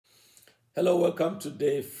Hello, welcome to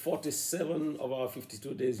day 47 of our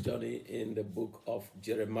 52 days journey in the book of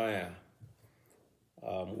Jeremiah.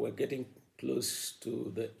 We're getting close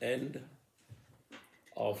to the end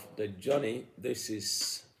of the journey. This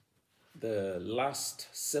is the last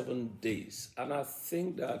 7 days. And I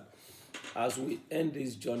think that as we end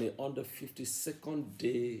this journey on the 52nd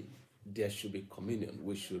day, there should be communion.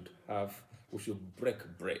 We should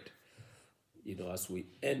break bread, as we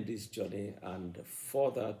end this journey and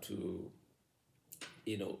further to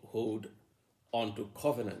hold on to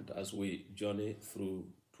covenant as we journey through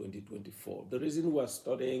 2024. The reason we're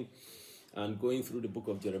studying and going through the book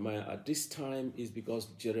of Jeremiah at this time is because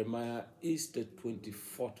Jeremiah is the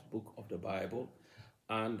 24th book of the Bible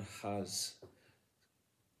and has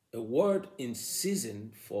a word in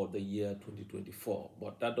season for the year 2024.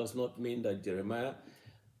 But that does not mean that Jeremiah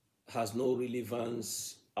has no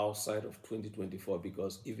relevance outside of 2024,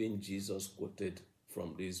 because even Jesus quoted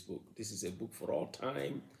from this book. This is a book for all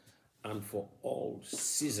time and for all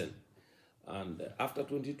season. And after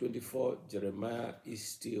 2024, Jeremiah is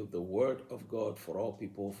still the word of God for all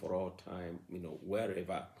people, for all time,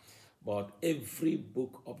 wherever. But every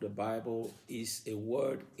book of the Bible is a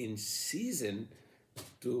word in season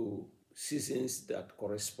to seasons that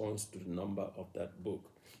corresponds to the number of that book.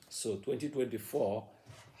 So 2024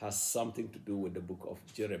 has something to do with the book of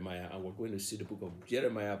Jeremiah, and we're going to see the book of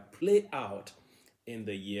Jeremiah play out in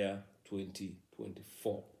the year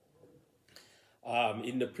 2024.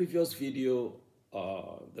 In the previous video,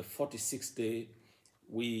 the 46th day,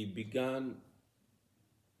 we began,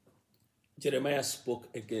 Jeremiah spoke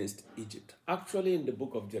against Egypt. Actually, in the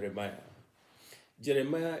book of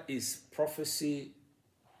Jeremiah is prophecy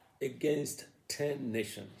against 10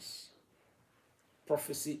 nations.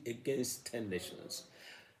 Prophecy against 10 nations.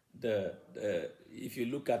 If you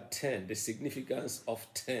look at 10, the significance of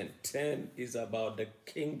 10 is about the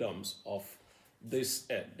kingdoms of this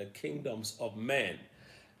earth, the kingdoms of men.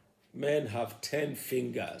 Men have 10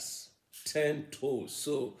 fingers, 10 toes.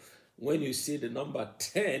 So when you see the number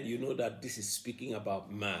 10, you know that this is speaking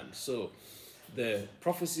about man. So the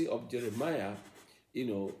prophecy of Jeremiah,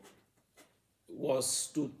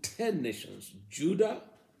 was to 10 nations. Judah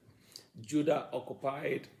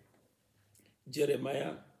occupied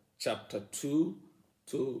Jeremiah chapter 2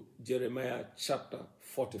 to Jeremiah chapter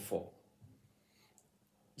 44.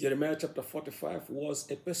 Jeremiah chapter 45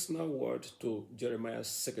 was a personal word to Jeremiah's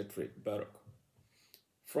secretary, Baruch.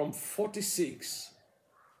 From 46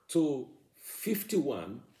 to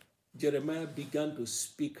 51, Jeremiah began to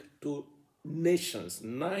speak to nations,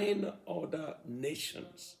 9 other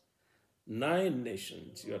nations. 9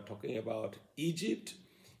 nations. You are talking about Egypt,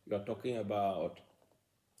 you are talking about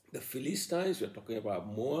the Philistines, you're talking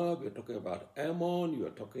about Moab, you're talking about Ammon, you're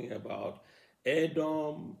talking about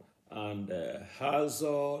Edom, and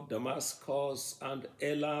Hazor, Damascus, and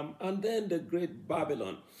Elam, and then the great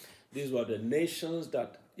Babylon. These were the nations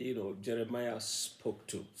that, Jeremiah spoke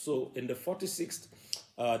to. So in the 46th,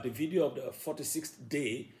 the video of the 46th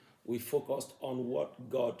day, we focused on what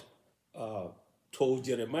God told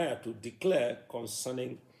Jeremiah to declare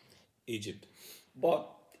concerning Egypt. But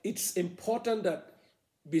it's important that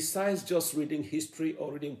besides just reading history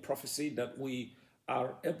or reading prophecy, that we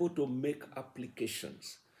are able to make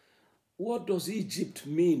applications. What does Egypt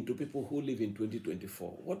mean to people who live in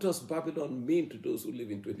 2024? What does Babylon mean to those who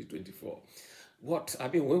live in 2024?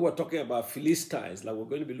 When we're talking about Philistines, like we're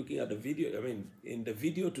going to be looking at the video, in the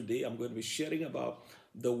video today, I'm going to be sharing about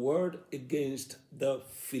the word against the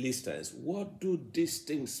Philistines. What do these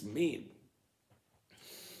things mean?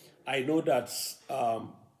 I know that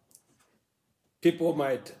people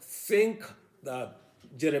might think that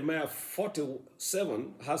Jeremiah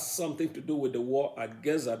 47 has something to do with the war at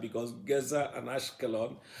Gaza, because Gaza and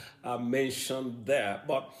Ashkelon are mentioned there.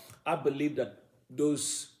 But I believe that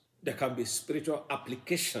there can be spiritual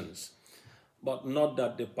applications, but not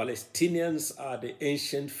that the Palestinians are the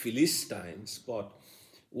ancient Philistines. But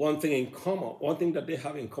one thing that they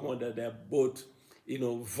have in common, that they're both,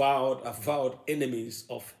 avowed enemies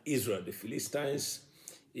of Israel. The Philistines,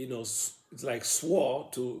 it's like swore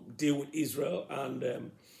to deal with Israel, and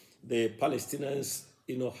the Palestinians,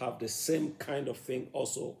 have the same kind of thing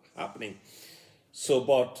also happening. So,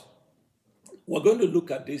 but we're going to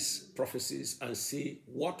look at these prophecies and see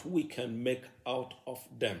what we can make out of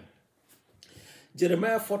them.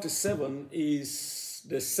 Jeremiah 47 is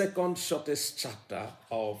the second shortest chapter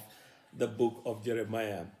of the book of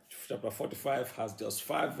Jeremiah. Chapter 45 has just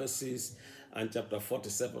 5 verses, and chapter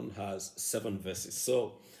 47 has 7 verses.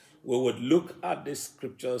 So we would look at the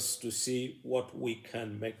scriptures to see what we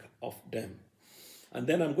can make of them. And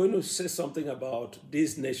then I'm going to say something about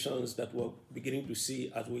these nations that we're beginning to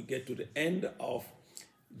see as we get to the end of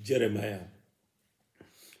Jeremiah.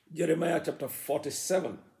 Jeremiah chapter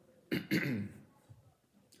 47.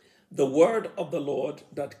 The word of the Lord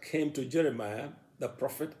that came to Jeremiah, the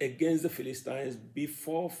prophet, against the Philistines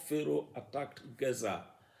before Pharaoh attacked Gaza.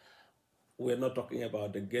 We're not talking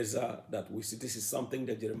about the Gaza that we see. This is something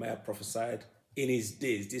that Jeremiah prophesied in his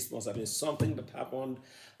days. This must have been something that happened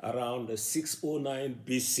around 609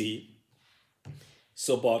 BC.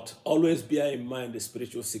 So, but always bear in mind the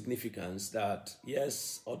spiritual significance that,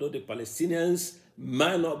 yes, although the Palestinians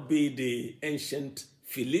might not be the ancient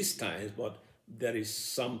Philistines, but there is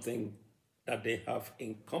something that they have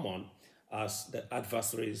in common as the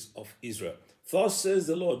adversaries of Israel. Thus says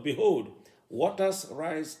the Lord, behold, waters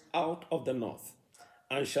rise out of the north,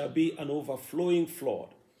 and shall be an overflowing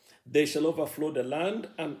flood. They shall overflow the land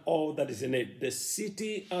and all that is in it, the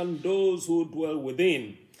city and those who dwell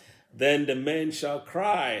within. Then the men shall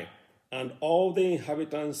cry, and all the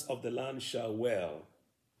inhabitants of the land shall wail.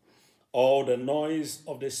 All the noise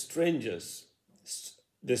of the strangers,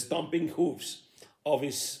 the stomping hoofs of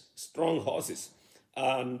his strong horses,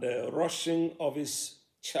 and the rushing of his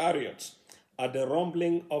chariots, at the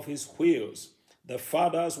rumbling of his wheels. The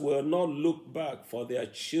fathers will not look back for their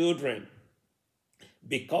children,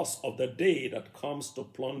 because of the day that comes to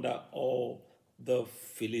plunder all the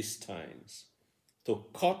Philistines, to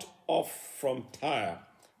cut off from Tyre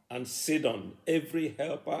and Sidon every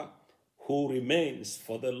helper who remains,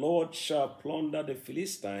 for the Lord shall plunder the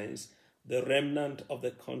Philistines, the remnant of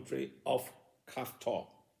the country of Caphtor.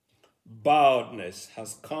 Baldness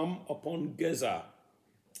has come upon Gaza.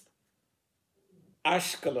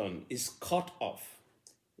 Ashkelon is cut off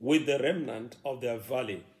with the remnant of their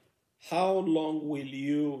valley. How long will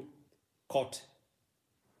you cut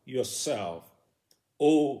yourself,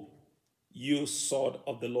 O you sword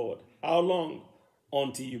of the Lord? How long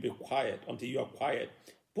until you be quiet, until you are quiet?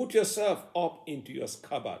 Put yourself up into your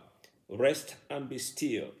scabbard. Rest and be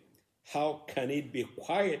still. How can it be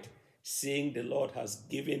quiet, seeing the Lord has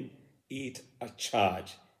given it a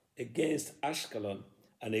charge against Ashkelon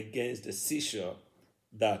and against the seashore,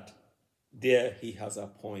 that there he has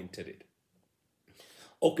appointed it?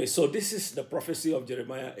 Okay, so this is the prophecy of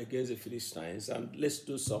Jeremiah against the Philistines, and let's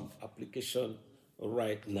do some application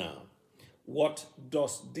right now. What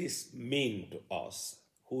does this mean to us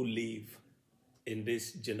who live in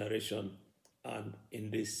this generation and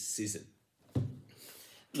in this season?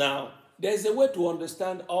 Now, there's a way to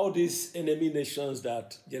understand all these enemy nations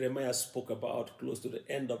that Jeremiah spoke about close to the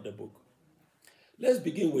end of the book. Let's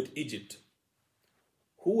begin with Egypt.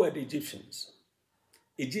 Who were the Egyptians?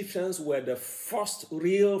 Egyptians were the first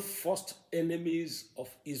enemies of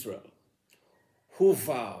Israel, who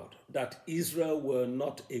vowed that Israel will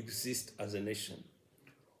not exist as a nation,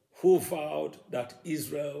 who vowed that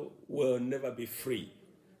Israel will never be free,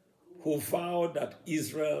 who vowed that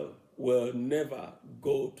Israel will never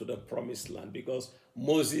go to the promised land, because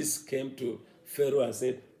Moses came to Pharaoh and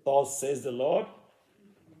said, "Thus says the Lord,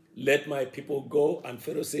 let my people go." And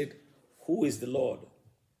Pharaoh said, "Who is the Lord?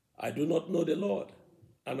 I do not know the Lord,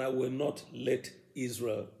 and I will not let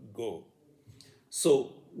Israel go."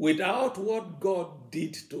 So without what God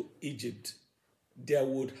did to Egypt, there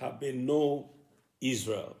would have been no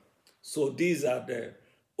Israel. So these are the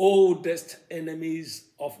oldest enemies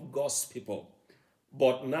of God's people,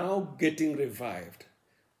 but now getting revived.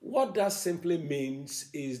 What that simply means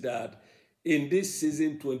is that in this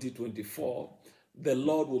season 2024, the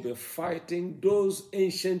Lord will be fighting those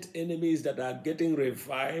ancient enemies that are getting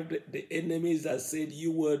revived, the enemies that said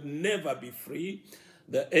you would never be free,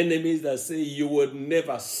 the enemies that say you would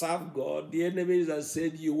never serve God, the enemies that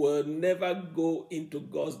said you would never go into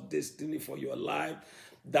God's destiny for your life.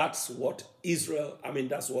 That's what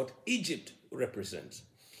that's what Egypt represents.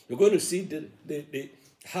 You're going to see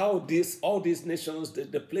how all these nations,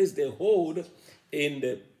 the place they hold in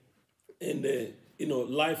the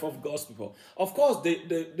life of God's people. Of course,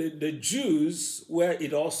 the Jews, where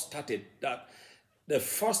it all started, that the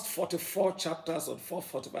first 44 chapters or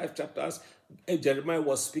 45 chapters, Jeremiah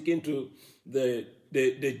was speaking to the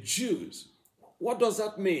Jews. What does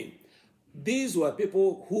that mean? These were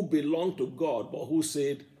people who belonged to God, but who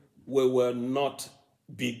said, we will not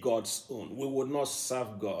be God's own. We will not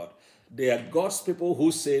serve God. They are God's people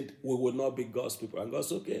who said, we will not be God's people. And God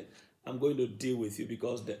said, okay, I'm going to deal with you,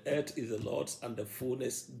 because the earth is the Lord's and the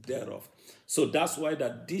fullness thereof. So that's why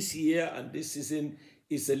that this year and this season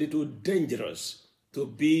is a little dangerous to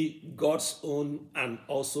be God's own and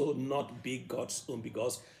also not be God's own,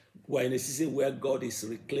 because we're in a season where God is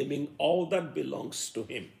reclaiming all that belongs to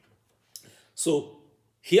him. So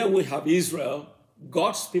here we have Israel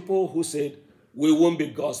God's people who said, we won't be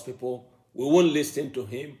God's people, we won't listen to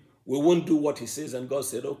him, we won't do what he says. And God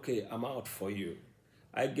said, okay, I'm out for you.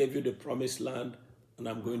 I gave you the promised land, and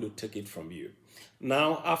I'm going to take it from you.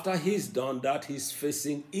 Now, after he's done that, he's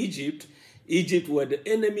facing Egypt. Egypt were the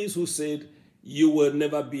enemies who said, you will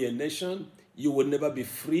never be a nation, you will never be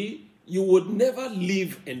free, you would never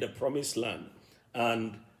live in the promised land.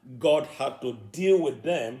 And God had to deal with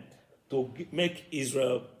them to make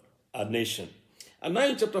Israel a nation. And now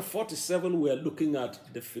in chapter 47, we are looking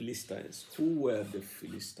at the Philistines. Who were the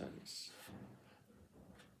Philistines?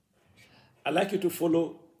 I'd like you to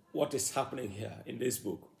follow what is happening here in this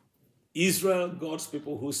book. Israel, God's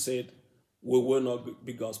people who said, we will not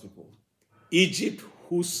be God's people. Egypt,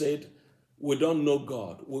 who said, we don't know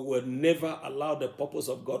God. We will never allow the purpose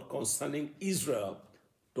of God concerning Israel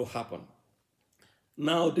to happen.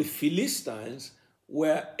 Now, the Philistines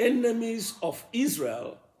were enemies of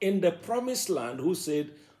Israel in the promised land who said,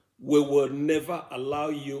 we will never allow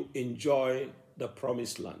you enjoy the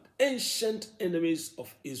promised land. Ancient enemies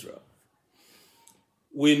of Israel.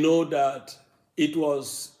 We know that it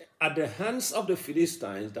was at the hands of the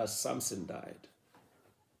Philistines that Samson died.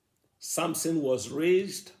 Samson was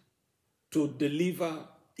raised to deliver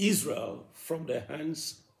Israel from the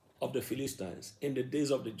hands of the Philistines in the days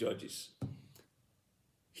of the judges.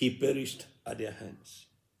 He perished at their hands.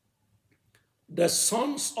 The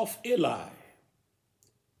sons of Eli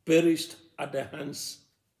perished at the hands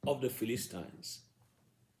of the Philistines.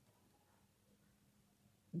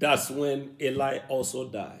 That's when Eli also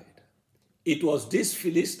died. It was these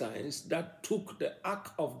Philistines that took the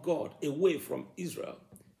ark of God away from Israel,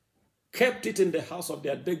 kept it in the house of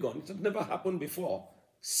their Dagon. It had never happened before.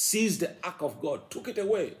 Seized the ark of God, took it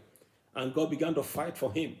away, and God began to fight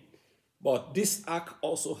for him. But this ark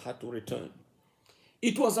also had to return.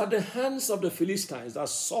 It was at the hands of the Philistines that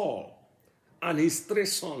Saul and his 3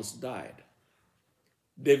 sons died.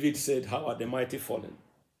 David said, how are the mighty fallen?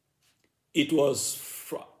 It was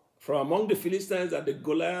from among the Philistines that the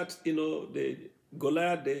Goliath,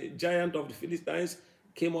 the giant of the Philistines,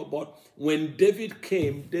 came up. But when David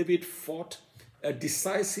came, David fought a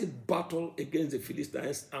decisive battle against the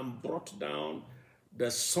Philistines and brought down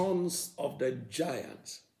the sons of the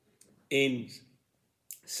giants in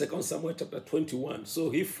 2 Samuel chapter 21.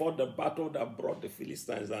 So he fought the battle that brought the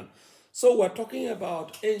Philistines down. So we're talking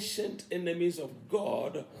about ancient enemies of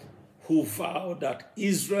God who vow that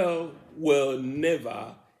Israel will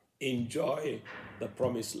never enjoy the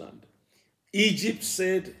promised land. Egypt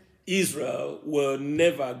said Israel will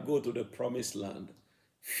never go to the promised land.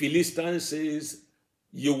 Philistines says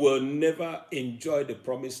you will never enjoy the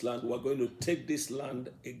promised land. We're going to take this land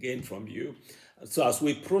again from you. So as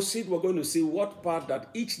we proceed, we're going to see what part that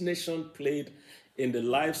each nation played in the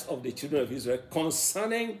lives of the children of Israel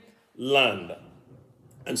concerning land.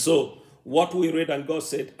 And so what we read, and God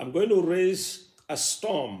said, I'm going to raise a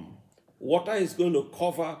storm. Water is going to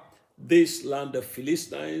cover this land, the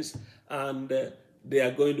Philistines, and they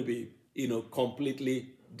are going to be, completely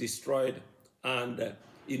destroyed and,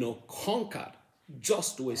 conquered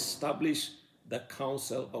just to establish the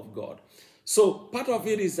counsel of God. So part of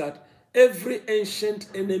it is that every ancient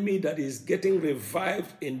enemy that is getting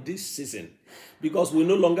revived in this season, because we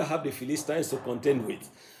no longer have the Philistines to contend with.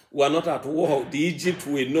 We're not at war. The Egypt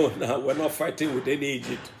we know now, we're not fighting with any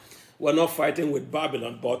Egypt. We're not fighting with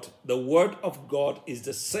Babylon, but the word of God is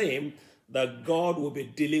the same, that God will be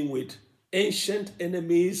dealing with ancient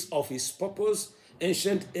enemies of his purpose,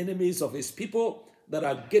 ancient enemies of his people that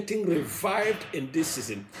are getting revived in this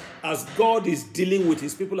season. As God is dealing with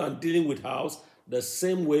his people and dealing with ours, the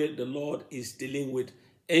same way the Lord is dealing with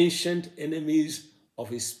ancient enemies of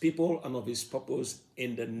his people and of his purpose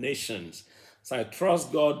in the nations. So I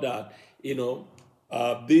trust God that,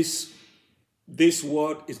 this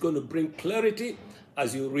word is going to bring clarity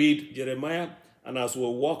as you read Jeremiah and as we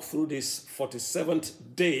walk through this 47th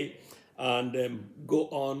day and go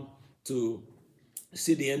on to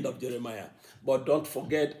see the end of Jeremiah. But don't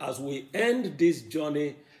forget, as we end this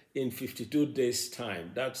journey in 52 days'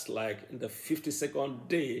 time, that's like in the 52nd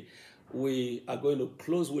day, we are going to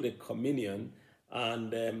close with a communion.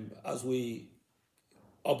 And as we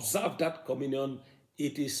observe that communion,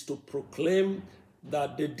 it is to proclaim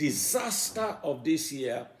that the disaster of this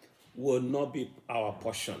year will not be our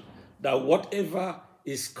portion. That whatever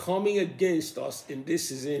is coming against us in this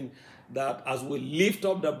season, that as we lift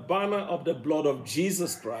up the banner of the blood of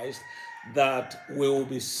Jesus Christ, that we will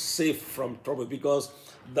be safe from trouble, because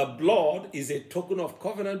the blood is a token of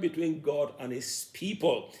covenant between God and his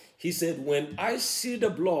people. He said, when I see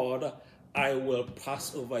the blood, I will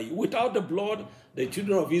pass over you. Without the blood, the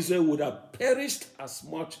children of Israel would have perished as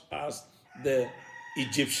much as the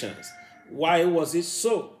Egyptians. Why was it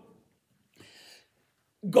so?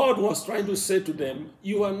 God was trying to say to them,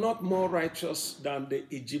 you are not more righteous than the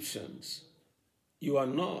Egyptians. You are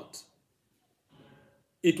not.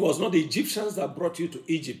 It was not the Egyptians that brought you to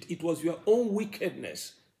Egypt. It was your own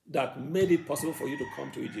wickedness that made it possible for you to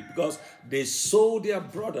come to Egypt, because they sold their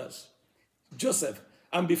brothers, Joseph.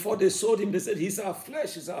 And before they sold him, they said, he's our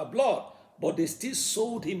flesh, he's our blood. But they still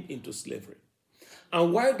sold him into slavery.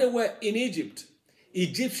 And while they were in Egypt,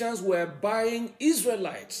 Egyptians were buying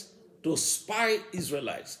Israelites to spy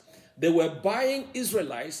Israelites. They were buying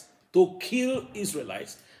Israelites to kill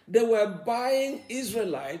Israelites. They were buying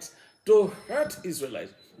Israelites to hurt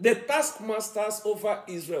Israelites. The taskmasters over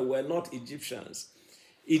Israel were not Egyptians.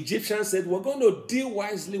 Egyptians said, we're going to deal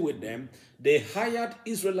wisely with them. They hired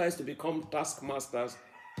Israelites to become taskmasters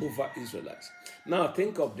over Israelites. Now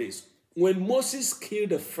think of this. When Moses killed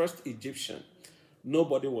the first Egyptian,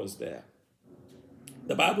 nobody was there.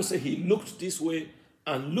 The Bible says he looked this way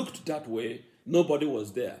and looked that way. Nobody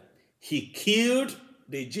was there. He killed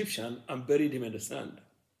the Egyptian and buried him in the sand.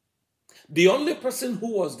 The only person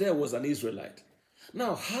who was there was an Israelite.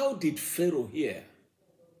 Now, how did Pharaoh hear?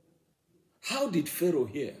 How did Pharaoh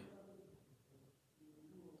hear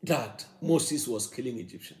that Moses was killing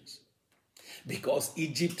Egyptians? Because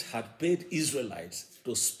Egypt had paid Israelites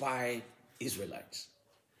to spy Israelites.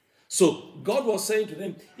 So God was saying to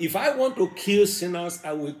them, if I want to kill sinners,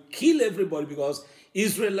 I will kill everybody, because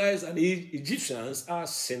Israelites and Egyptians are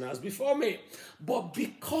sinners before me. But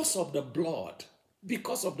because of the blood,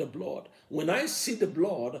 when I see the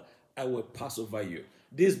blood, I will pass over you.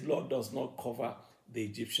 This blood does not cover the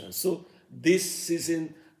Egyptians. So this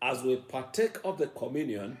season, as we partake of the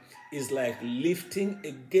communion, is like lifting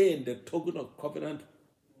again the token of covenant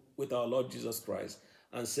with our Lord Jesus Christ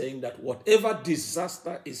and saying that whatever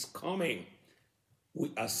disaster is coming,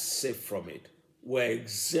 we are safe from it. We're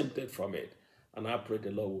exempted from it. And I pray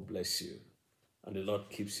the Lord will bless you and the Lord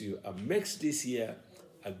keeps you and makes this year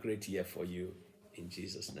a great year for you in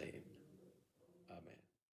Jesus' name.